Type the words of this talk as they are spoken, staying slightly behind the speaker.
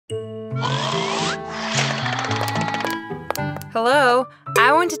Hello?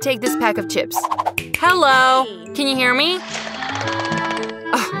 I want to take this pack of chips. Hello? Can you hear me?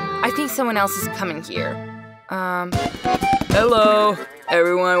 Oh, I think someone else is coming here. Hello?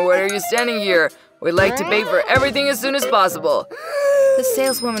 Everyone, what are you standing here? We'd like to pay for everything as soon as possible. The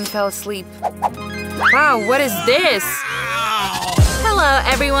saleswoman fell asleep. Wow, what is this? Hello,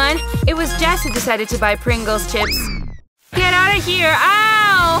 everyone. It was Jess who decided to buy Pringles chips. Get out of here!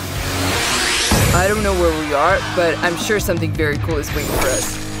 Ow! I don't know where we are, but I'm sure something very cool is waiting for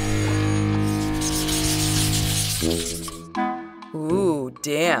us. Ooh,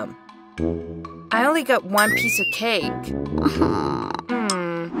 damn. I only got one piece of cake.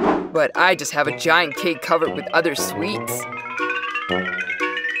 But I just have a giant cake covered with other sweets.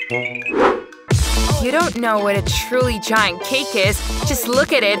 You don't know what a truly giant cake is. Just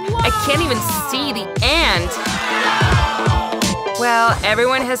look at it. I can't even see the end. Well,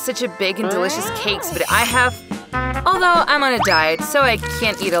 everyone has such a big and delicious cakes, but I have… Although I'm on a diet, so I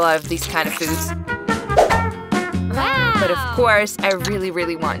can't eat a lot of these kind of foods. But of course, I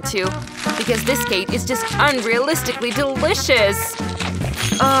really want to, because this cake is just unrealistically delicious.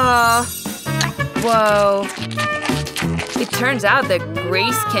 Whoa. It turns out that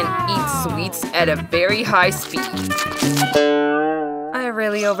Grace can eat sweets at a very high speed. I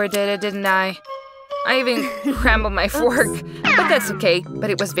really overdid it, didn't I? I even crumbled my fork. But that's okay, but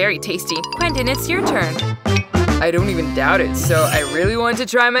it was very tasty. Quentin, it's your turn. I don't even doubt it, so I really want to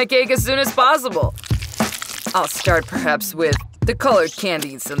try my cake as soon as possible. I'll start perhaps with the colored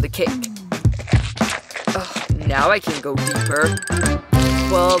candies on the cake. Now I can go deeper.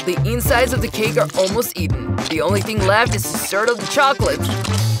 Well, the insides of the cake are almost eaten. The only thing left is to stir up the chocolate.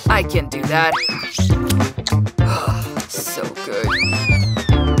 I can do that. So good.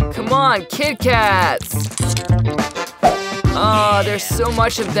 Come on, Kit Kats! Oh, there's so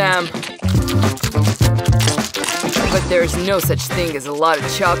much of them. But there's no such thing as a lot of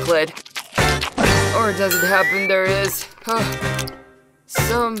chocolate. Or does it happen there is?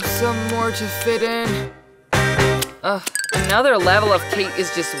 Some more to fit in. Another level of cake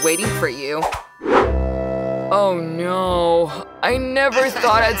is just waiting for you. Oh no. I never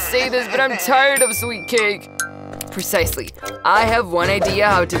thought I'd say this, but I'm tired of sweet cake. Precisely. I have one idea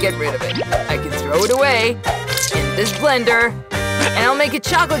how to get rid of it. I can throw it away in this blender, and I'll make a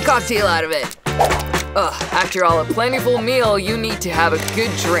chocolate cocktail out of it. After all, a plentiful meal, you need to have a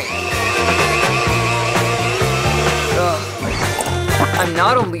good drink. I'm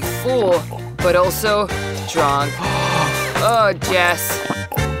not only full, but also drunk. Oh, Jess.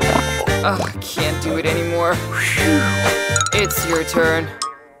 I can't do it anymore. It's your turn.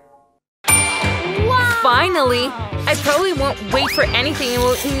 Finally! I probably won't wait for anything and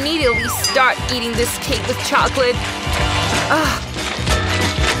will immediately start eating this cake with chocolate.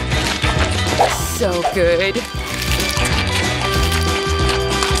 So good.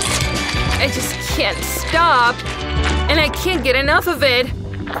 I just can't stop. And I can't get enough of it.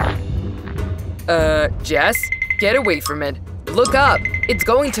 Jess, get away from it. Look up. It's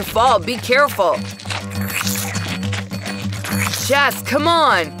going to fall. Be careful. Jess, come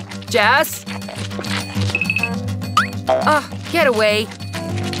on. Jess? Get away.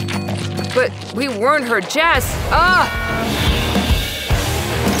 But we weren't her, Jess.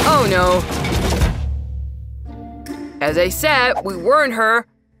 Oh no. As I said, we weren't her.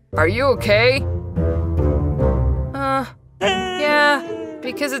 Are you okay? Yeah.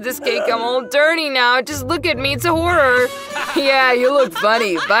 Because of this cake, I'm all dirty now. Just look at me, it's a horror. Yeah, you look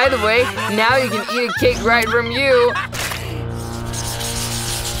funny. By the way, now you can eat a cake right from you.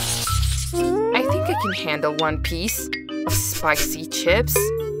 I think I can handle one piece of spicy chips.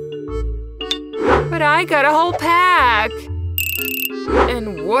 But I got a whole pack.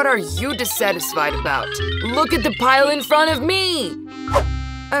 And what are you dissatisfied about? Look at the pile in front of me.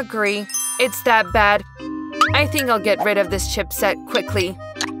 Agree. It's that bad. I think I'll get rid of this chip set quickly.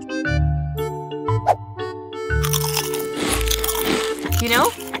 You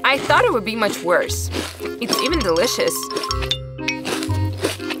know, I thought it would be much worse. It's even delicious.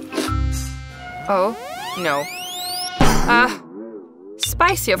 Oh, no.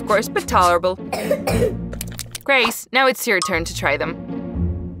 Spicy, of course, but tolerable. Grace, now it's your turn to try them.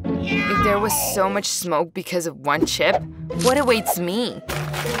 If there was so much smoke because of one chip, what awaits me?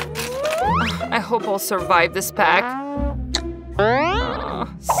 I hope I'll survive this pack.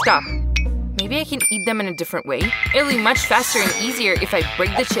 Stop. Maybe I can eat them in a different way. It'll be much faster and easier if I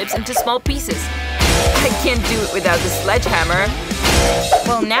break the chips into small pieces. I can't do it without the sledgehammer.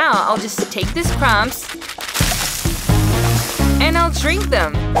 Well, now I'll just take these crumbs and I'll drink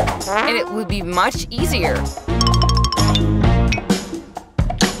them. And it will be much easier.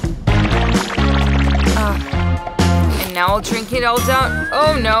 now I'll drink it all down.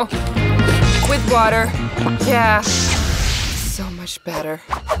 Oh no. With water. Yeah. So much better.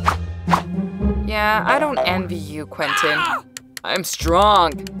 Yeah, I don't envy you, Quentin. I'm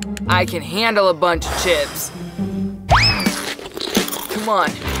strong. I can handle a bunch of chips. Come on.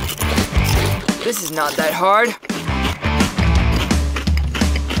 This is not that hard.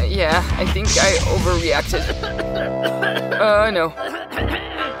 Yeah, I think I overreacted. No.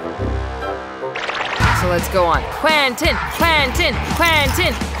 So let's go on. Quentin! Quentin!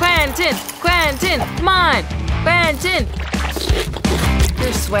 Quentin! Quentin! Quentin! Come on! Quentin!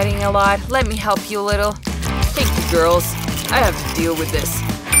 You're sweating a lot. Let me help you a little. Thank you, girls. I have to deal with this.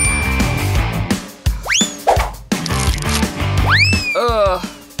 Ugh.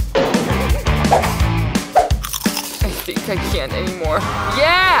 I think I can't anymore.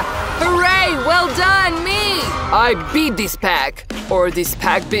 Yeah! Hooray! Well done, me! I beat this pack. Or this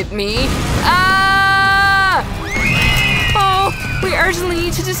pack beat me. Ah! Oh, we urgently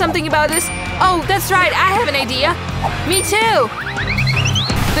need to do something about this. Oh, that's right. I have an idea. Me too.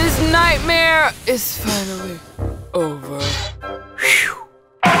 This nightmare is finally over.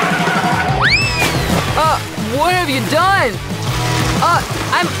 What have you done?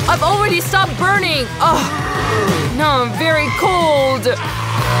 I've already stopped burning. Now I'm very cold.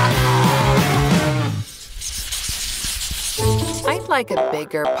 I'd like a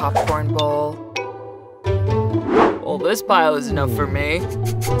bigger popcorn bowl. Well, this pile is enough for me.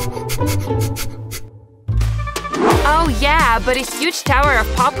 Oh yeah, but a huge tower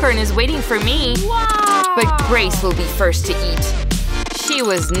of popcorn is waiting for me. Wow. But Grace will be first to eat. She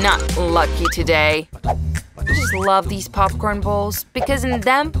was not lucky today. I just love these popcorn bowls because in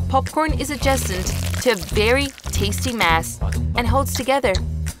them, popcorn is adjacent to a very tasty mass and holds together.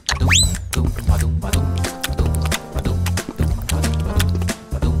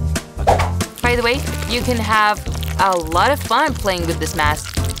 By the way, you can have a lot of fun playing with this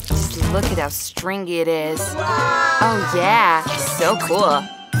mask. Just look at how stringy it is. Oh yeah, so cool.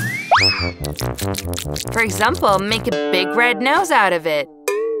 For example, make a big red nose out of it.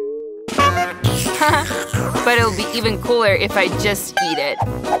 But it'll be even cooler if I just eat it.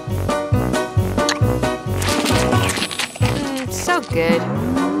 So good.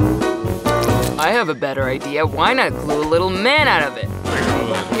 I have a better idea. Why not glue a little man out of it?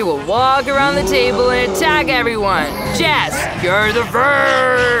 He will walk around the table and attack everyone. Jess, you're the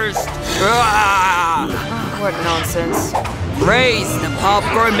first! Ah! What nonsense. Grace, the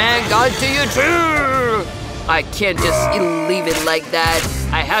popcorn man got to you too! I can't just leave it like that.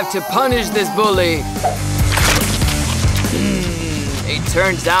 I have to punish this bully. It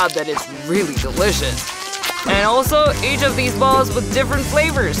turns out that it's really delicious. And also, each of these balls with different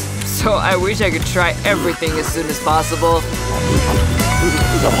flavors. So I wish I could try everything as soon as possible.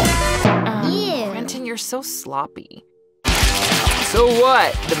 Quentin, you're so sloppy. So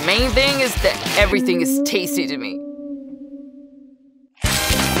what? The main thing is that everything is tasty to me.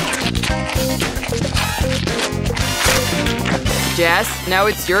 Jess, now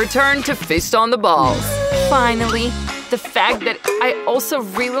it's your turn to feast on the balls. Finally. The fact that I also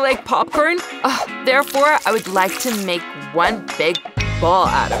really like popcorn, therefore I would like to make one big ball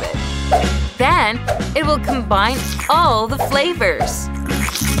out of it. Then it will combine all the flavors.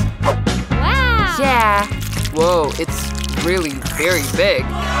 Wow! Yeah. Whoa, it's really very big.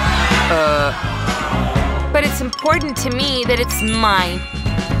 But it's important to me that it's mine.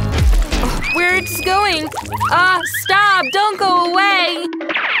 Where it's going? Stop! Don't go away!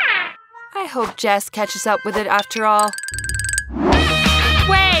 I hope Jess catches up with it after all.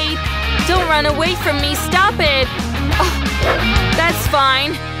 Wait! Don't run away from me! Stop it! That's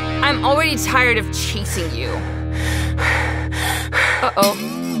fine. I'm already tired of chasing you. Uh-oh.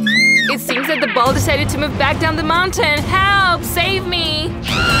 It seems that the ball decided to move back down the mountain. Help! Save me!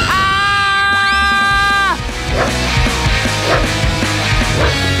 Ah!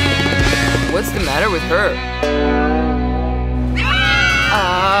 What's the matter with her?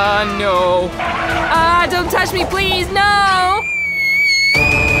 No. Don't touch me, please! No!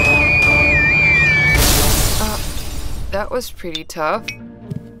 That was pretty tough.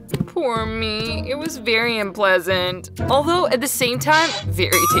 Poor me. It was very unpleasant. Although, at the same time,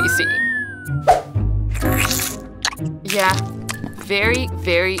 very tasty. Yeah. Very,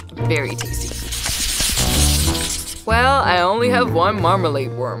 very, very tasty. Well, I only have one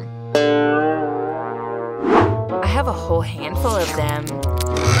marmalade worm. I have a whole handful of them.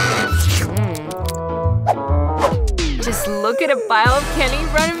 Just look at a pile of candy in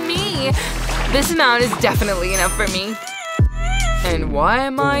front of me. This amount is definitely enough for me. And why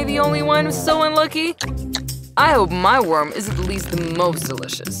am I the only one who's so unlucky? I hope my worm is at least the most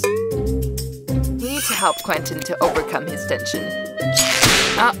delicious. We need to help Quentin to overcome his tension.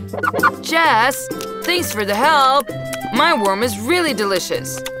 Jess, thanks for the help. My worm is really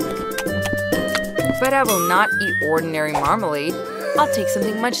delicious. But I will not eat ordinary marmalade. I'll take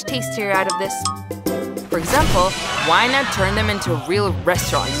something much tastier out of this. For example, why not turn them into real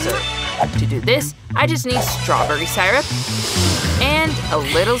restaurant syrup? To do this, I just need strawberry syrup and a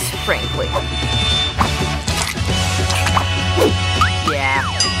little sprinkling. Yeah,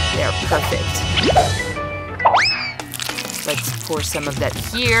 they're perfect. Let's pour some of that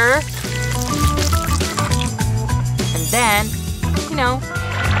here. And then, you know,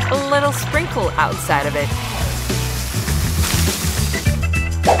 a little sprinkle outside of it.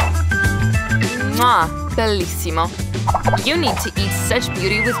 Mwah, bellissimo. You need to eat such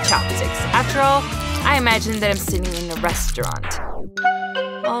beauty with chopsticks. After all, I imagine that I'm sitting in a restaurant.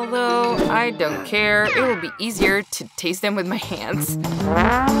 Although, I don't care. It will be easier to taste them with my hands.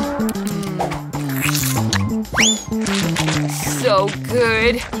 So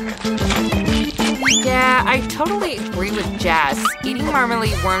good. Yeah, I totally agree with Jazz. Eating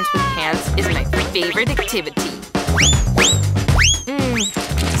marmalade worms with hands is my favorite activity.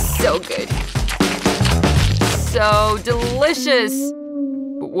 So good. So delicious.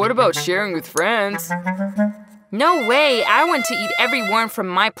 But what about sharing with friends? No way! I want to eat every worm from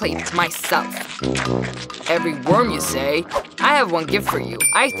my plate myself. Every worm, you say? I have one gift for you.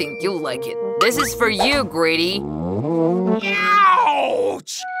 I think you'll like it. This is for you, Grady.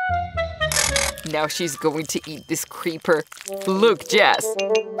 Ouch! Now she's going to eat this creeper. Look, Jess.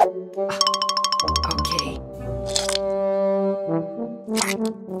 Okay.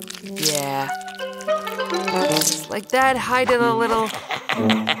 Yeah. Just like that, hide it a little.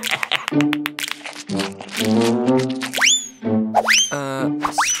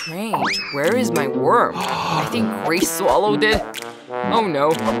 Strange. Where is my worm? I think Grace swallowed it. Oh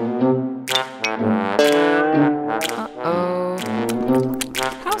no. Uh-oh.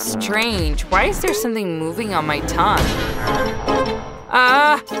 How strange. Why is there something moving on my tongue?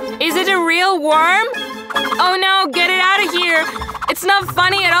 Is it a real worm? Oh no, get it out of here! It's not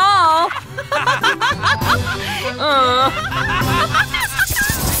funny at all!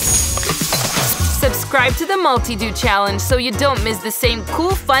 Subscribe to the Multi-Do Challenge so you don't miss the same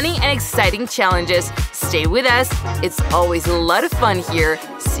cool, funny, and exciting challenges. Stay with us. It's always a lot of fun here.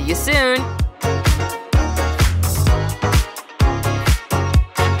 See you soon.